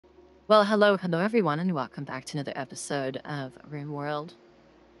Hello everyone, and welcome back to another episode of Rimworld.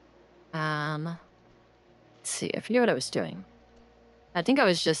 Let's see, I forget what I was doing. I think I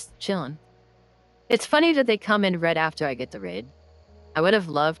was just chilling. It's funny that they come in right after I get the raid. I would have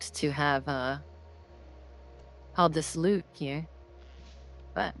loved to have all this loot here,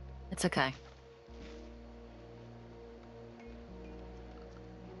 but it's okay.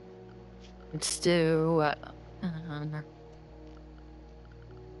 Let's do.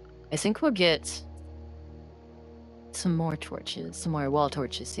 I think we'll get some more torches, some more wall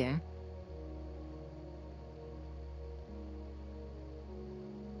torches here.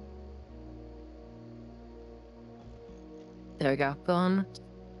 There we go. Boom.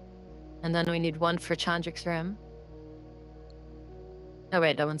 And then we need one for Chandrik's room. Oh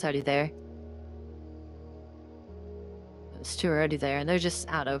wait, that one's already there. Those two are already there. They're just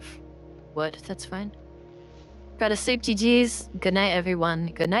out of wood. That's fine. Gotta sleep, GG's. Good night, everyone.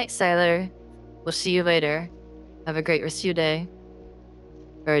 Good night, Sailor. We'll see you later. Have a great rest of your day.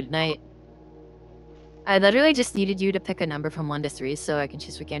 Or night. I literally just needed you to pick a number from 1 to 3 so I can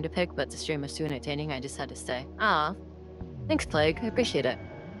choose what game to pick, but the stream was too entertaining. I just had to stay. Aw. Thanks, Plague. I appreciate it.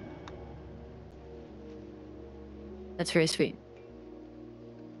 That's very sweet.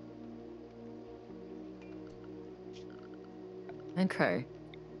 Okay.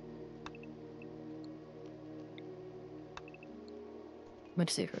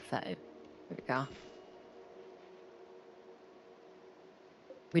 Much safer 5. There we go.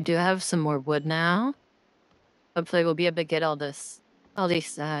 We do have some more wood now. Hopefully we'll be able to get all these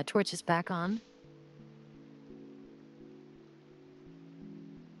torches back on.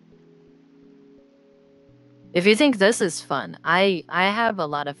 If you think this is fun, I have a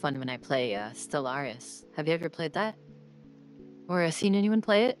lot of fun when I play Stellaris. Have you ever played that? Or seen anyone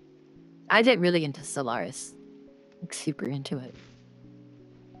play it? I get really into Stellaris. Like super into it.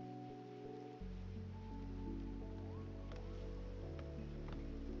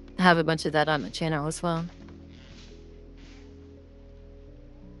 I have a bunch of that on the channel as well.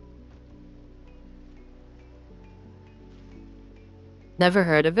 Never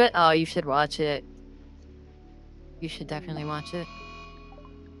heard of it? Oh, you should watch it. You should definitely watch it.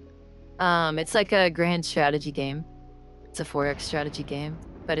 It's like a grand strategy game. It's a 4X strategy game,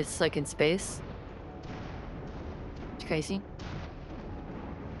 but it's like in space. It's crazy.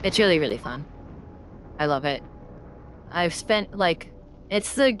 It's really, really fun. I love it. I've spent like,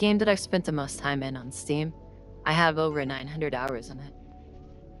 it's the game that I've spent the most time in on Steam. I have over 900 hours in it.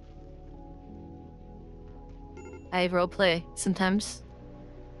 I roleplay sometimes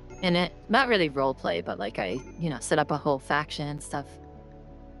in it. Not really roleplay, but like I, set up a whole faction and stuff.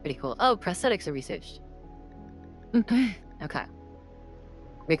 Pretty cool. Oh, prosthetics are researched. Okay.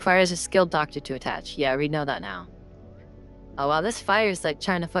 Requires a skilled doctor to attach. Yeah, we know that now. Oh wow, this fire is like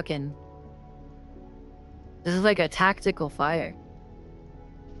trying to fucking... This is like a tactical fire.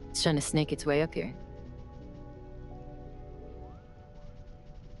 It's trying to snake its way up here.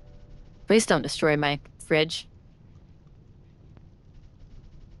 Please don't destroy my fridge.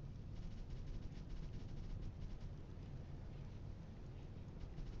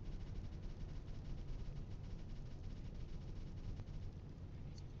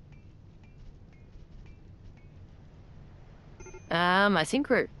 I think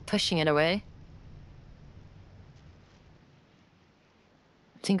we're pushing it away.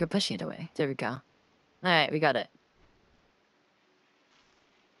 I think we're pushing it away. There we go. Alright, we got it.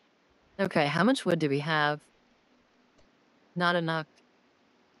 Okay, how much wood do we have? Not enough.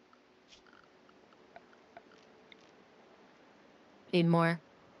 Need more.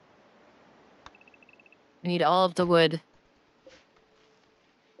 We need all of the wood.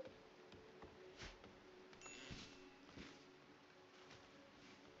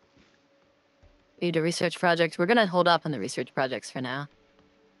 Need a research project. We're gonna hold off on the research projects for now.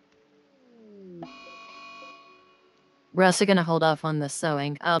 We're also gonna hold off on the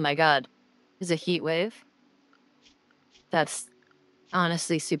sewing. Oh my god. There's a heat wave. That's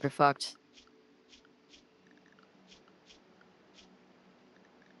honestly super fucked.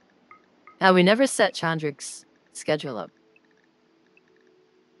 We never set Chandrik's schedule up.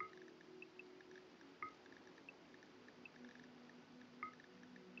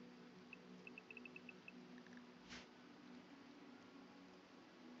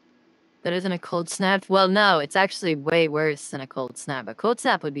 That isn't a cold snap? Well, no, it's actually way worse than a cold snap. A cold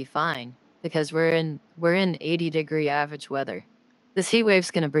snap would be fine because we're in 80-degree average weather. This heat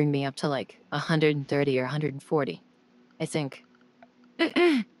wave's gonna bring me up to like 130 or 140, I think.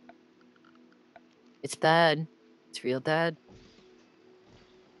 It's bad. It's real bad.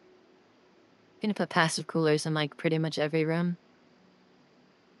 I'm gonna put passive coolers in like pretty much every room.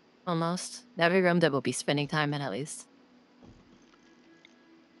 Almost. Every room that we'll be spending time in, at least.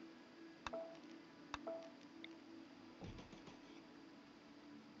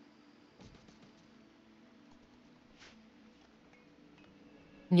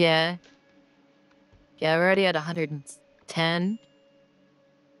 Yeah. Yeah, we're already at 110.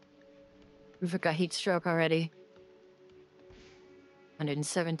 We've got heat stroke already.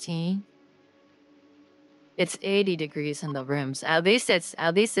 117. It's 80 degrees in the rooms. At least it's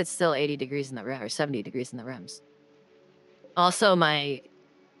still 80 degrees in the room, or 70 degrees in the rooms. Also,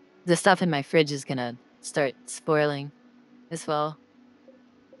 the stuff in my fridge is gonna start spoiling as well.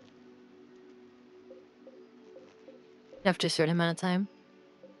 After a certain amount of time.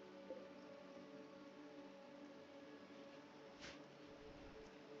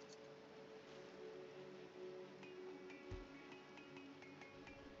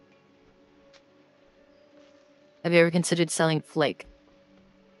 Have you ever considered selling flake?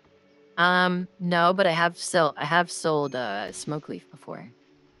 No, but I have sold smoke leaf before.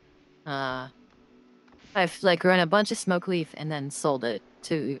 I've like grown a bunch of smoke leaf and then sold it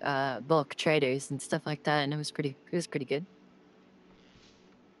to bulk traders and stuff like that, and it was pretty good.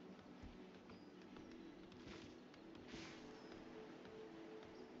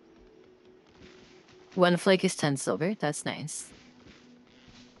 One flake is 10 silver. That's nice.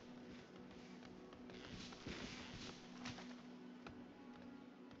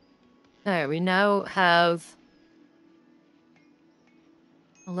 Alright, we now have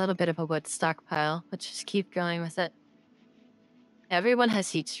a little bit of a wood stockpile. Let's just keep going with it. Everyone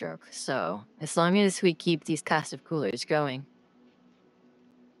has heat stroke, so as long as we keep these castive coolers going,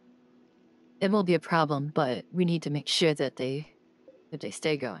 it will be a problem, but we need to make sure that they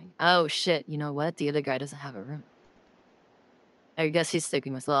stay going. Oh shit, you know what? The other guy doesn't have a room. I guess he's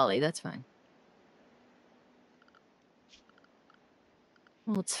sticking with Lolly, that's fine.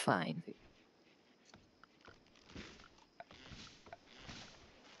 Well, it's fine.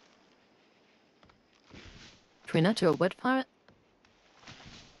 Can we not do a wood part?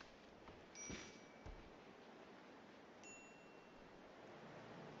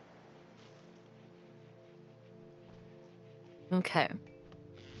 Okay.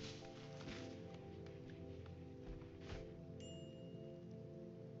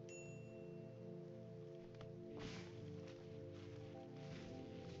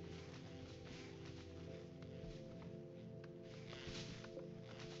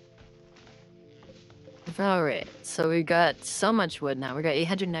 Alright, so we got so much wood now. We got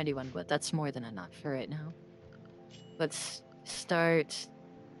 891 wood. That's more than enough for right now. Let's start...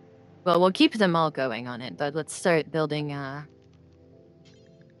 Well, we'll keep them all going on it, but let's start building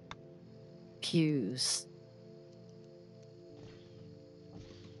pews.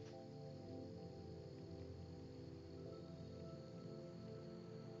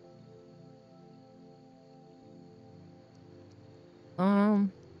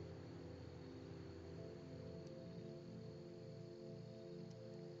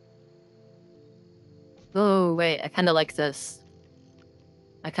 Oh, wait, I kind of like this.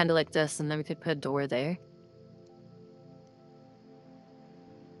 And then we could put a door there.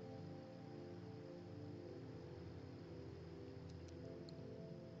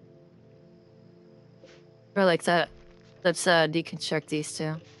 Or like that. Let's deconstruct these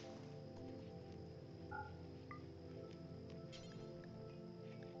two.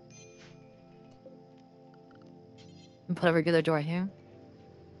 And put a regular door here.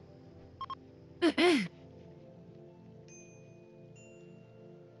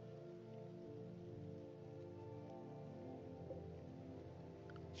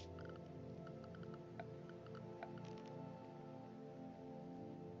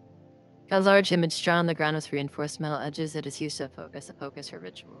 A large image drawn on the ground with reinforced metal edges. It is used to focus for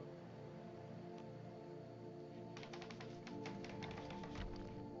ritual.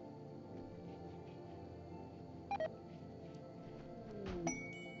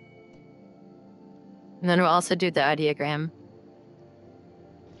 And then we'll also do the ideogram.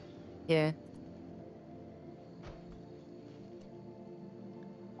 Here.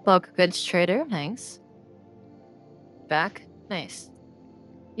 Bulk goods trader, nice. Back, nice.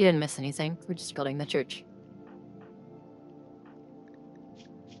 You didn't miss anything. We're just building the church.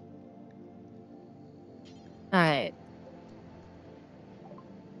 Alright.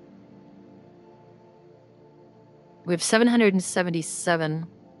 We have $777.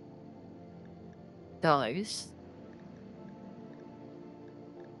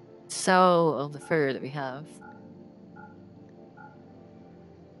 So the fur that we have.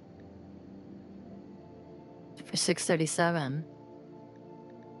 For 637.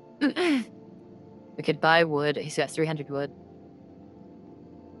 We could buy wood. He's got 300 wood.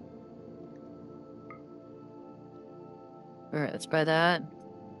 Alright, let's buy that.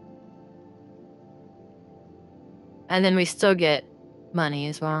 And then we still get money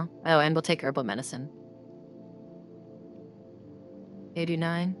as well. Oh, and we'll take herbal medicine.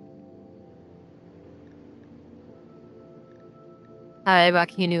 89. Hi,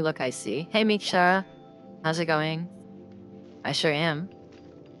 rocking a new look, I see. Hey, Mikshara. How's it going? I sure am.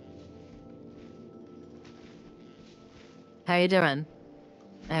 How you doing?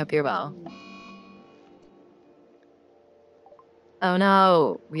 I hope you're well. Oh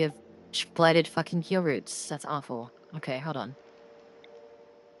no, we have blighted fucking heal roots. That's awful. Okay, hold on.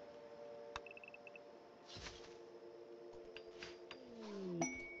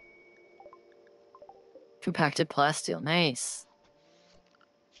 Compacted plasteel, nice.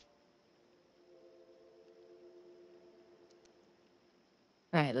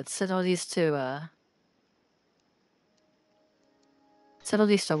 Alright, let's settle these to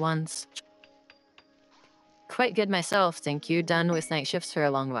ones. Quite good myself, thank you. Done with night shifts for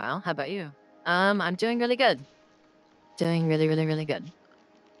a long while. How about you? I'm doing really good. Doing really, really, really good.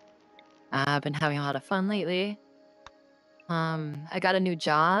 I've been having a lot of fun lately. I got a new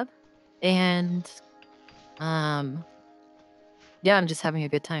job, and yeah, I'm just having a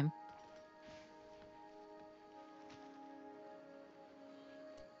good time.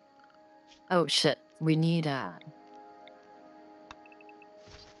 Oh shit, we need to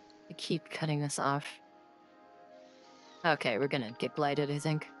keep cutting this off. Okay, we're gonna get blighted, I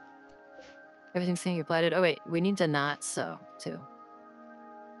think. Everything's gonna get blighted. Oh wait, we need to not sow too.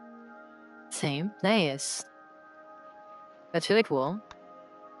 Same. Nice. That's really cool.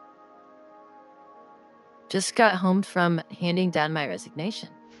 Just got home from handing down my resignation.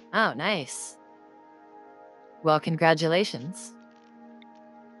 Oh, nice. Well, congratulations.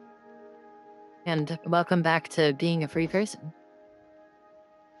 And welcome back to being a free person.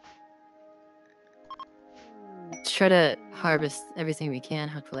 Let's try to harvest everything we can,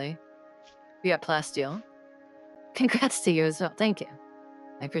 hopefully. We got plasteel. Congrats to you as well. Thank you.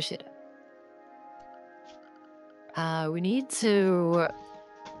 I appreciate it. We need to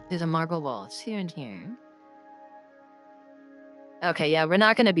do the marble walls here and here. Okay, yeah, we're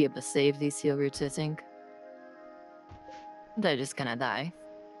not going to be able to save these heal roots, I think. They're just gonna die.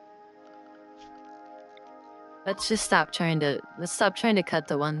 Let's stop trying to cut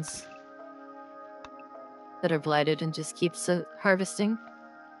the ones that are blighted and just keep harvesting.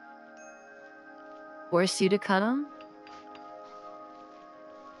 Force you to cut them?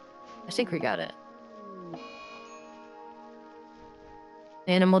 I think we got it.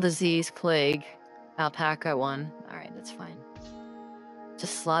 Animal disease, plague, alpaca 1. Alright, that's fine.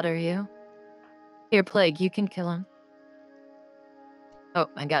 Just slaughter you. Here, plague, you can kill him. Oh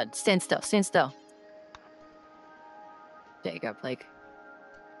my god, stand still, stand still. There you go, plague.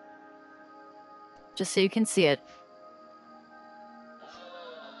 Just so you can see it.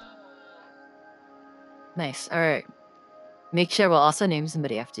 Nice, alright. Make sure we'll also name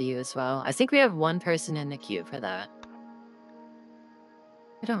somebody after you as well. I think we have one person in the queue for that.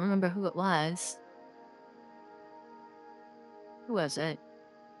 I don't remember who it was. Who was it?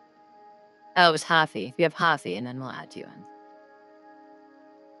 Oh, it was Hafi. We have Hafi, and then we'll add you in.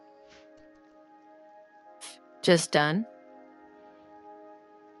 Just done.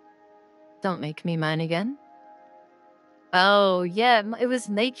 Don't make me mine again. Oh, yeah, it was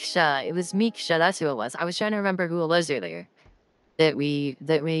Meeksha. It was Meeksha, that's who it was. I was trying to remember who it was earlier. That we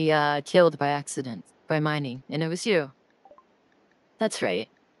killed by accident, by mining, and it was you. That's right.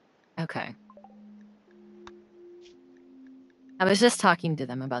 Okay. I was just talking to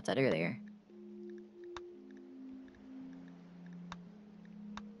them about that earlier.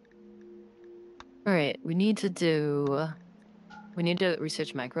 Alright, we need to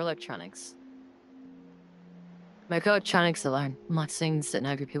research microelectronics. Microelectronics alarm. Lots of things that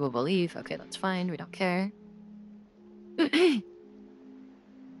not every people believe. Okay, that's fine. We don't care.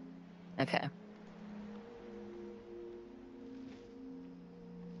 Okay.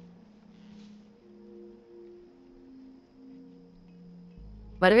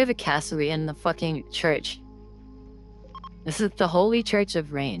 Why do we have a cassowary in the fucking church? This is the Holy Church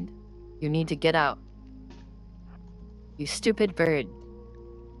of Rain. You need to get out. You stupid bird.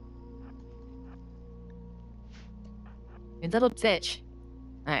 You little bitch.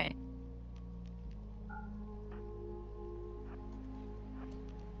 Alright.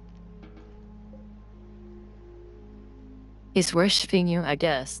 He's worshipping you, I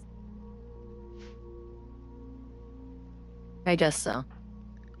guess. I guess so.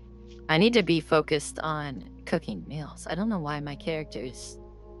 I need to be focused on cooking meals. I don't know why my character's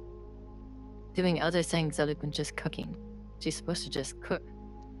doing other things other than just cooking. She's supposed to just cook.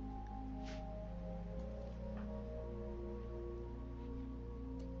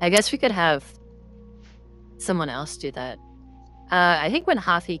 I guess we could have someone else do that. I think when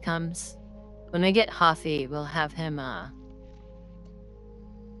Hathi comes, when we get Hathi, we'll have him,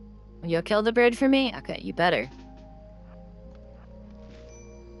 You'll kill the bird for me? Okay, you better.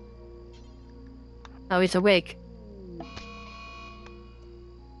 Oh, he's awake.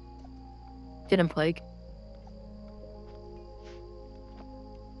 Get him, Plague.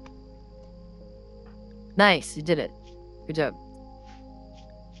 Nice, you did it. Good job.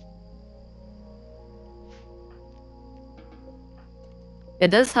 It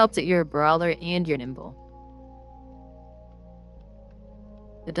does help that you're a brawler and you're nimble.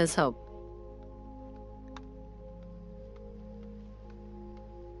 It does help.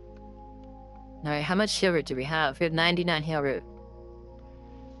 Alright, how much heal root do we have? We have 99 heal root.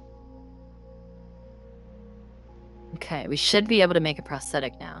 Okay, we should be able to make a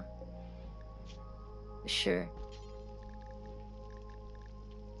prosthetic now. For sure.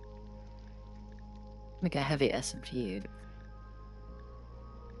 Make a heavy SMP.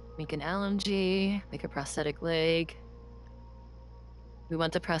 Make an LMG. Make a prosthetic leg. We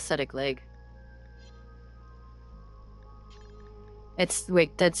want the prosthetic leg.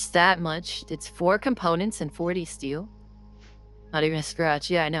 Wait, that's that much. It's 4 components and 40 steel. Not even a scratch.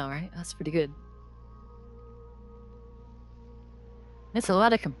 Yeah, I know, right? That's pretty good. That's a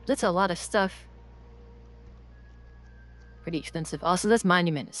lot of stuff. Pretty expensive. Also, this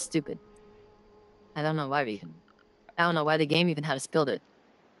monument is stupid. I don't know why the game even had us build it.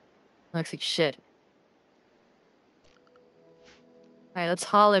 Looks like shit. Alright, let's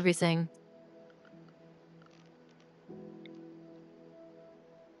haul everything.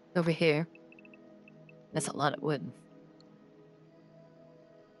 Over here. That's a lot of wood.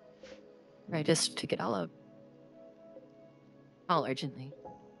 Right, just pick it all up. All urgently.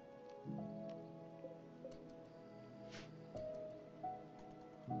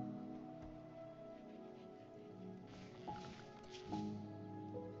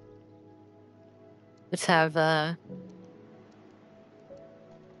 Let's have,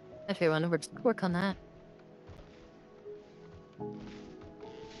 everyone work on that.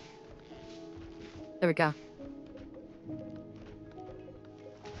 There we go.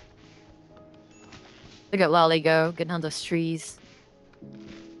 Look at Lolly go, getting on those trees.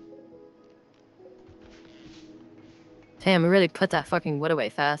 Damn, we really put that fucking wood away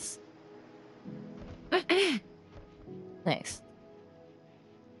fast. Nice.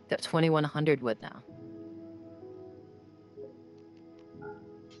 Got 2100 wood now.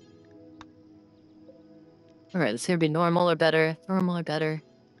 Alright, let's see if it'll be normal or better. Normal or better.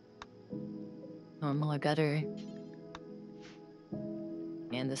 Normal or better.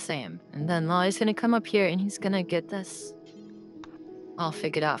 And the same. And then Lolly's gonna come up here and he's gonna get this all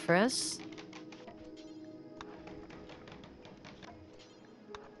figured out for us.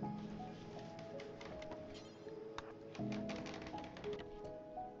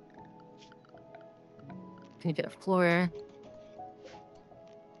 Can you get a floor?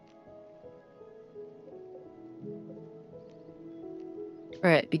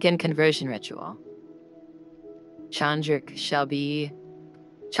 Alright, begin conversion ritual. Chandrik shall be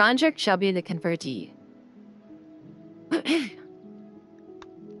the convertee.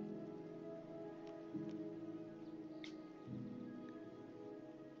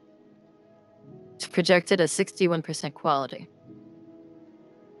 It's projected as 61% quality.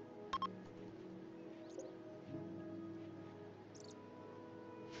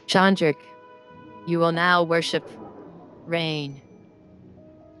 Chandrik, you will now worship rain.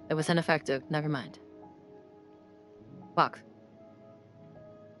 It was ineffective. Never mind. Fuck.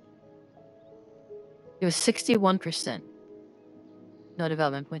 It was 61%. No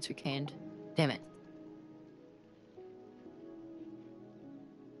development points retained. Damn it.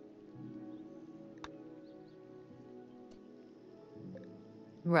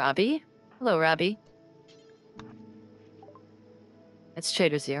 Robbie? Hello, Robbie. It's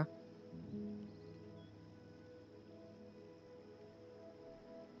Trader Zero.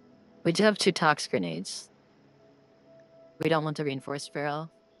 We do have 2 tox grenades. We don't want to reinforce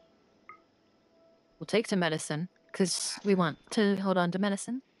barrel. We'll take some medicine, because we want to hold on to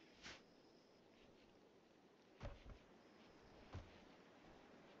medicine.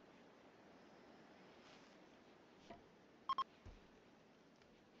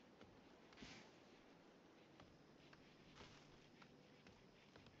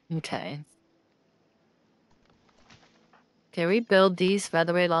 Okay. Can we build these, by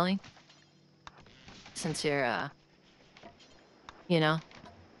the way, Lolly? Since you're, you know,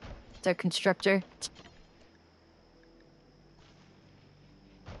 the constructor.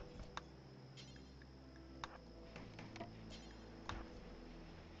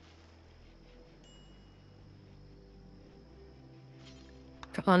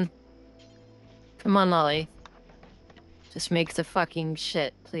 Come on. Come on, Lolly. Just make the fucking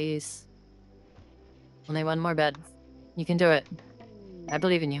shit, please. Only one more bed. You can do it. I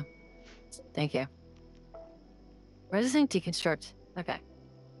believe in you. Thank you. Where does this thing deconstruct? Okay.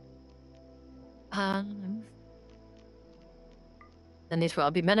 Then these will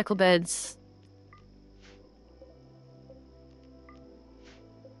all be medical beds.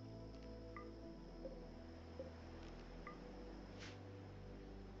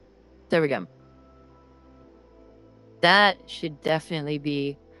 There we go. That should definitely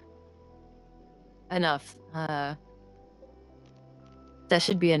be enough. That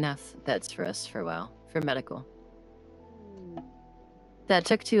should be enough beds for us for a while, for medical. That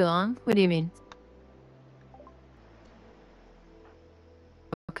took too long? What do you mean?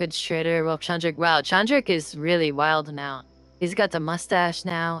 Good Schrader, well, Chandrik. Wow, Chandrik is really wild now. He's got the mustache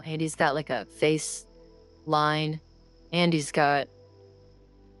now, and he's got like a face line, and he's got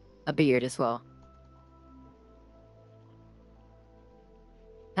a beard as well.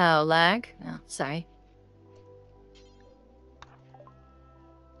 Oh, lag? Oh, sorry.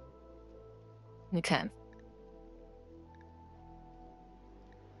 Okay.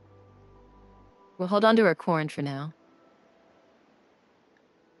 We'll hold on to our corn for now.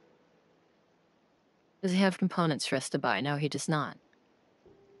 Does he have components for us to buy? No, he does not.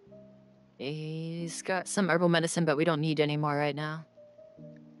 He's got some herbal medicine, but we don't need any more right now.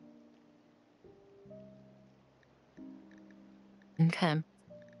 Okay.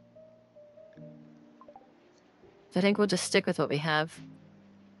 So I think we'll just stick with what we have.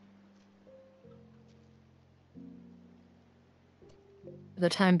 For the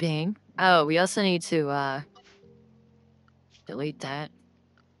time being. Oh, we also need to, delete that.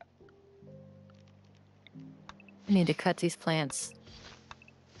 We need to cut these plants.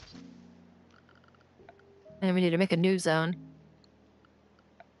 And we need to make a new zone.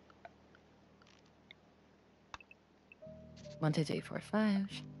 One, two, three, four, five.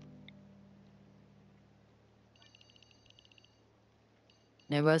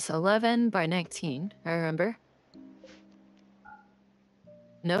 And it was 11 by 19, I remember.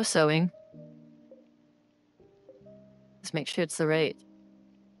 No sewing. Let's make sure it's the right.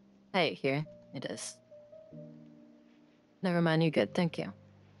 Hey, here. It is. Never mind, you good. Thank you.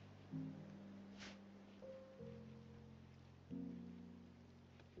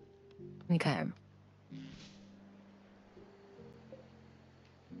 Okay.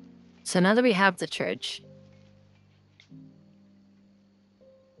 So now that we have the church,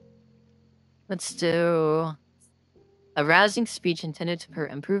 let's do a rousing speech intended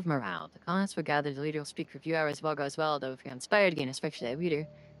to improve morale. The colonists will gather, the leader will speak for a few hours if all goes well, though if you're inspired, gain respect for the leader.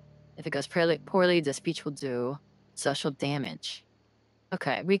 If it goes poorly, the speech will do social damage.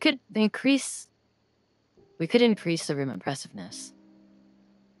 Okay, we could increase the room impressiveness.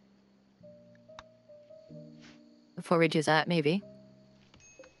 Before we do that, maybe.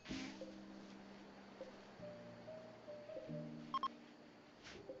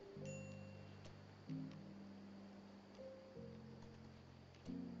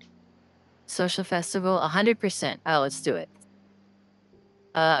 Social festival, 100%. Oh, let's do it.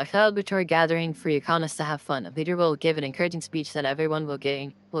 A celebratory gathering for your colonists to have fun. A leader will give an encouraging speech that everyone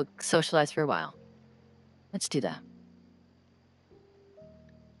will socialize for a while. Let's do that.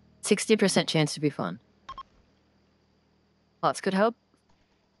 60% chance to be fun. Lots could hope.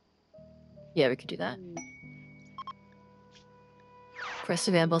 Yeah, we could do that. Quest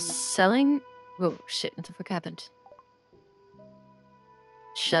of Amble selling. Whoa, shit! What the fuck happened?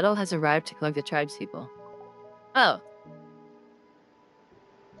 Shuttle has arrived to collect the tribespeople. Oh.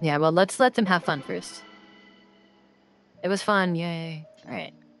 Yeah, well, let's let them have fun first. It was fun, yay.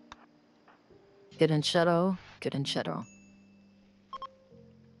 Alright. Get in shuttle. Get in shuttle.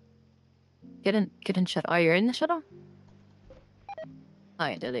 Get in shuttle. Oh, you're in the shuttle? Oh,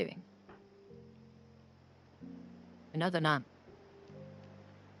 yeah, they're leaving. No, they're not.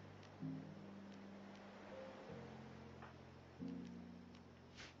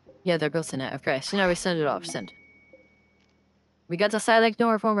 Yeah, they're both in it. Okay, so now we send it off. Send. We got the silent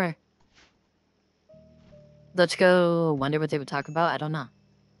door former. Let's go wonder what they would talk about. I don't know.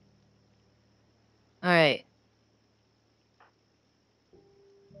 Alright.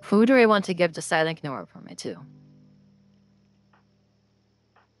 Who do I want to give the silent ignore for me to?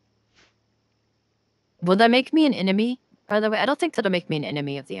 Will that make me an enemy? By the way, I don't think that'll make me an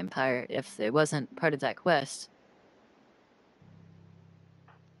enemy of the Empire if it wasn't part of that quest.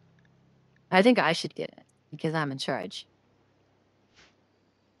 I think I should get it because I'm in charge.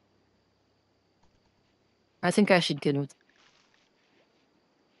 I think I should get it.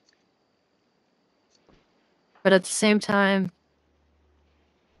 But at the same time,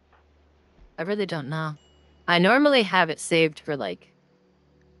 I really don't know. I normally have it saved for like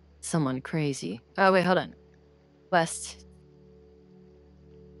someone crazy. Oh wait, hold on. West.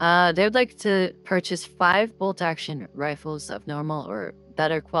 They would like to purchase 5 bolt-action rifles of normal or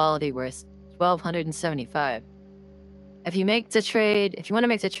better quality worth 1,275. If you want to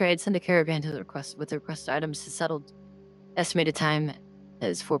make the trade, send a caravan to the request with the request items to settled. Estimated time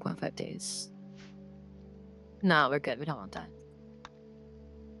is 4.5 days. No, we're good. We don't want that.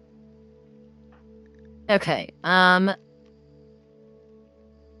 Okay. I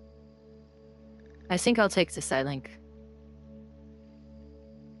think I'll take the side link.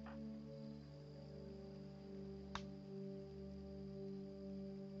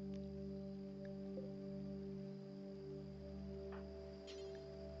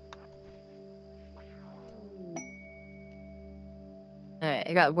 Alright,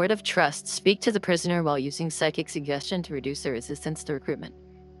 I got word of trust. Speak to the prisoner while using psychic suggestion to reduce their resistance to recruitment.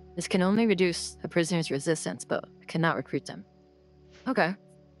 This can only reduce a prisoner's resistance, but cannot recruit them. Okay.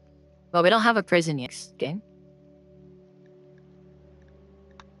 Well, we don't have a prison yet, game.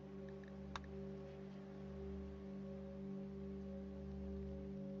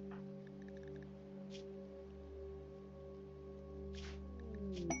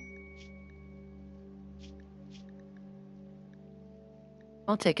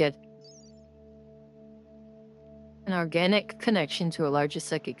 I'll take it. An organic connection to a larger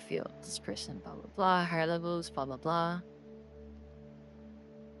psychic field. This person, blah, blah, blah. Higher levels, blah, blah, blah.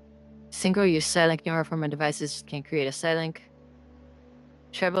 Single-use Psylink neuroformer devices can create a Psylink.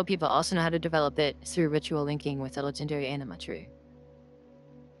 Tribal people also know how to develop it through ritual linking with a legendary anima tree.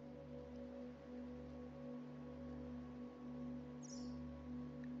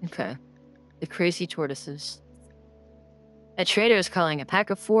 Okay. The crazy tortoises. A trader is calling. A pack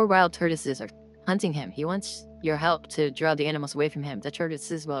of 4 wild tortoises are hunting him. He wants your help to draw the animals away from him. The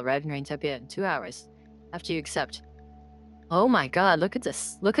tortoises will arrive in Raintopia in 2 hours after you accept. Oh my god, look at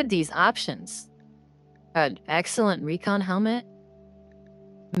this. Look at these options. An excellent recon helmet.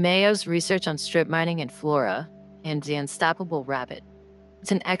 Mayo's research on strip mining and flora. And the unstoppable rabbit.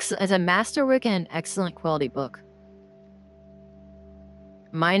 It's a masterwork and an excellent quality book.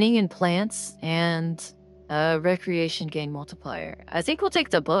 Mining and plants and recreation gain multiplier. I think we'll take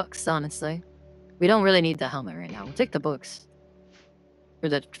the books, honestly. We don't really need the helmet right now. We'll take the books.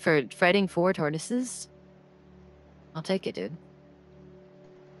 For fighting 4 tortoises? I'll take it, dude.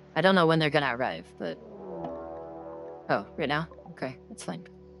 I don't know when they're gonna arrive, but... Oh, right now? Okay, that's fine.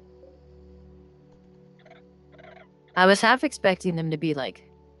 I was half expecting them to be, like,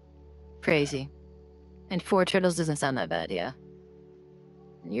 crazy. And 4 turtles doesn't sound that bad, yeah.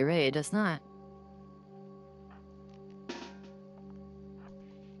 You're right, it does not.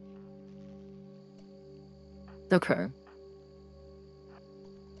 Okay.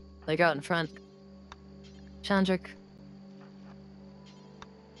 Like out in front. Chandrik.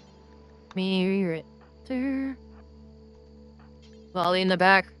 Me right there. Volley in the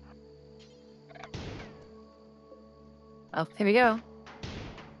back. Oh, here we go.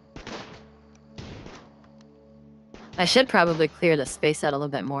 I should probably clear the space out a little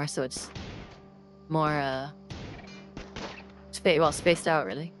bit more so it's more, spaced out,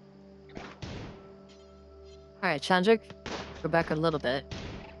 really. Alright, Chandrik. Go back a little bit.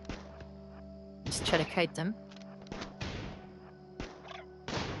 Just try to kite them.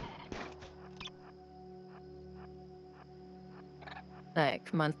 Alright,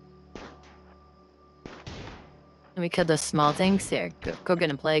 come on. Let me kill those small things. Here, go get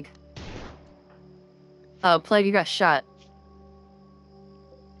him, Plague. Oh, Plague, you got shot.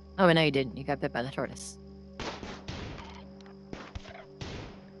 Oh, no, you didn't. You got bit by the tortoise.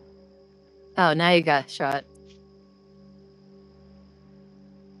 Oh, now you got shot.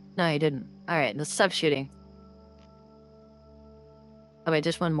 No, you didn't. Alright, let's stop shooting. Oh, wait,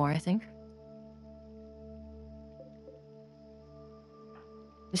 just one more, I think.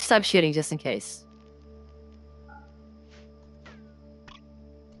 Just stop shooting just in case.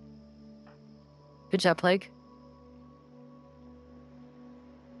 Good job, Plague.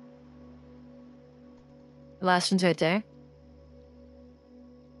 The last one's right there.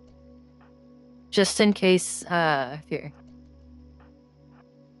 Just in case, here.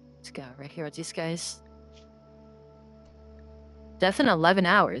 Let's go right here with these guys. Death in 11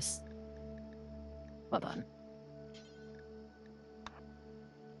 hours. Well done.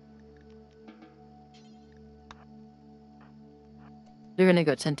 You're gonna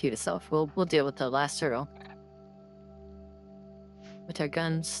go tend to yourself. We'll deal with the last turtle. With our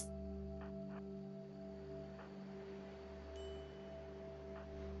guns.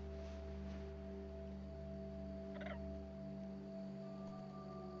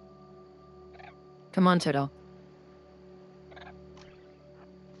 Come on, Turtle.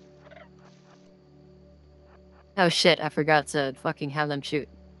 Oh shit, I forgot to fucking have them shoot.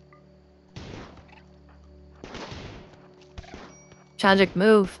 Chandrik,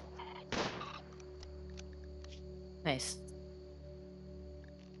 move. Nice.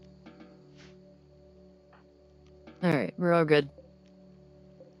 Alright, we're all good.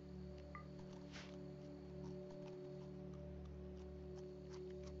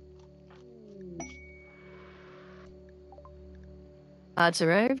 Odds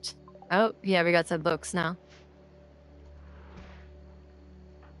arrived. Oh, yeah, we got some books now.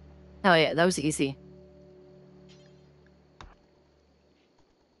 Oh yeah, that was easy.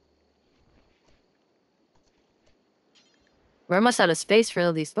 We're almost out of space for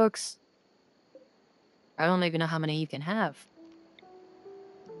all these books. I don't even know how many you can have.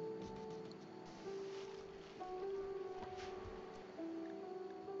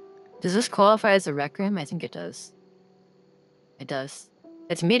 Does this qualify as a rec room? I think it does. It does.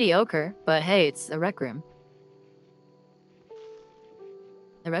 It's mediocre, but hey, it's a rec room.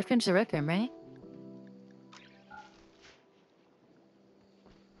 The rec room's a rec room, right?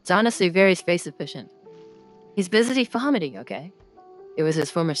 It's honestly very space efficient. He's busy vomiting, okay? It was his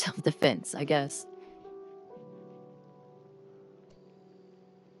form of self-defense, I guess.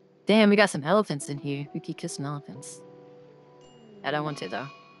 Damn, we got some elephants in here. We keep kissing elephants. I don't want to, though.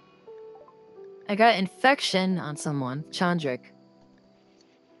 I got infection on someone. Chandrik.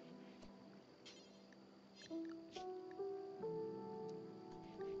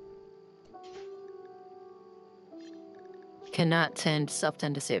 Cannot tend,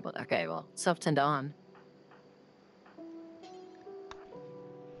 self-tend disabled. Okay, well, self-tend on.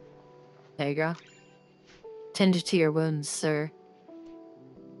 There you go. Tend to your wounds, sir.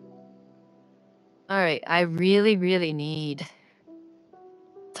 Alright, I really, really need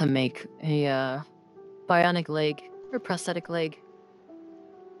to make a bionic leg or prosthetic leg.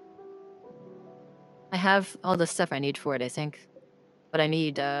 I have all the stuff I need for it, I think. But I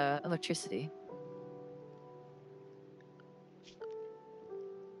need electricity.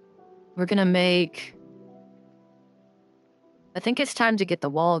 We're gonna make... I think it's time to get the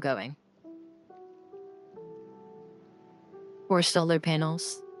wall going. 4 solar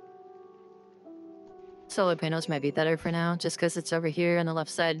panels. Solar panels might be better for now, just because it's over here on the left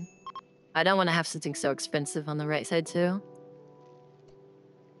side. I don't want to have something so expensive on the right side, too.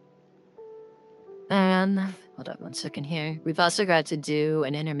 And, hold up 1 second here. We've also got to do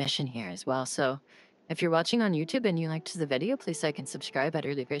an intermission here as well, so... If you're watching on YouTube and you liked the video, please like and subscribe. I'd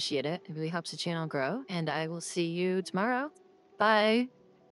really appreciate it. It really helps the channel grow, and I will see you tomorrow. Bye!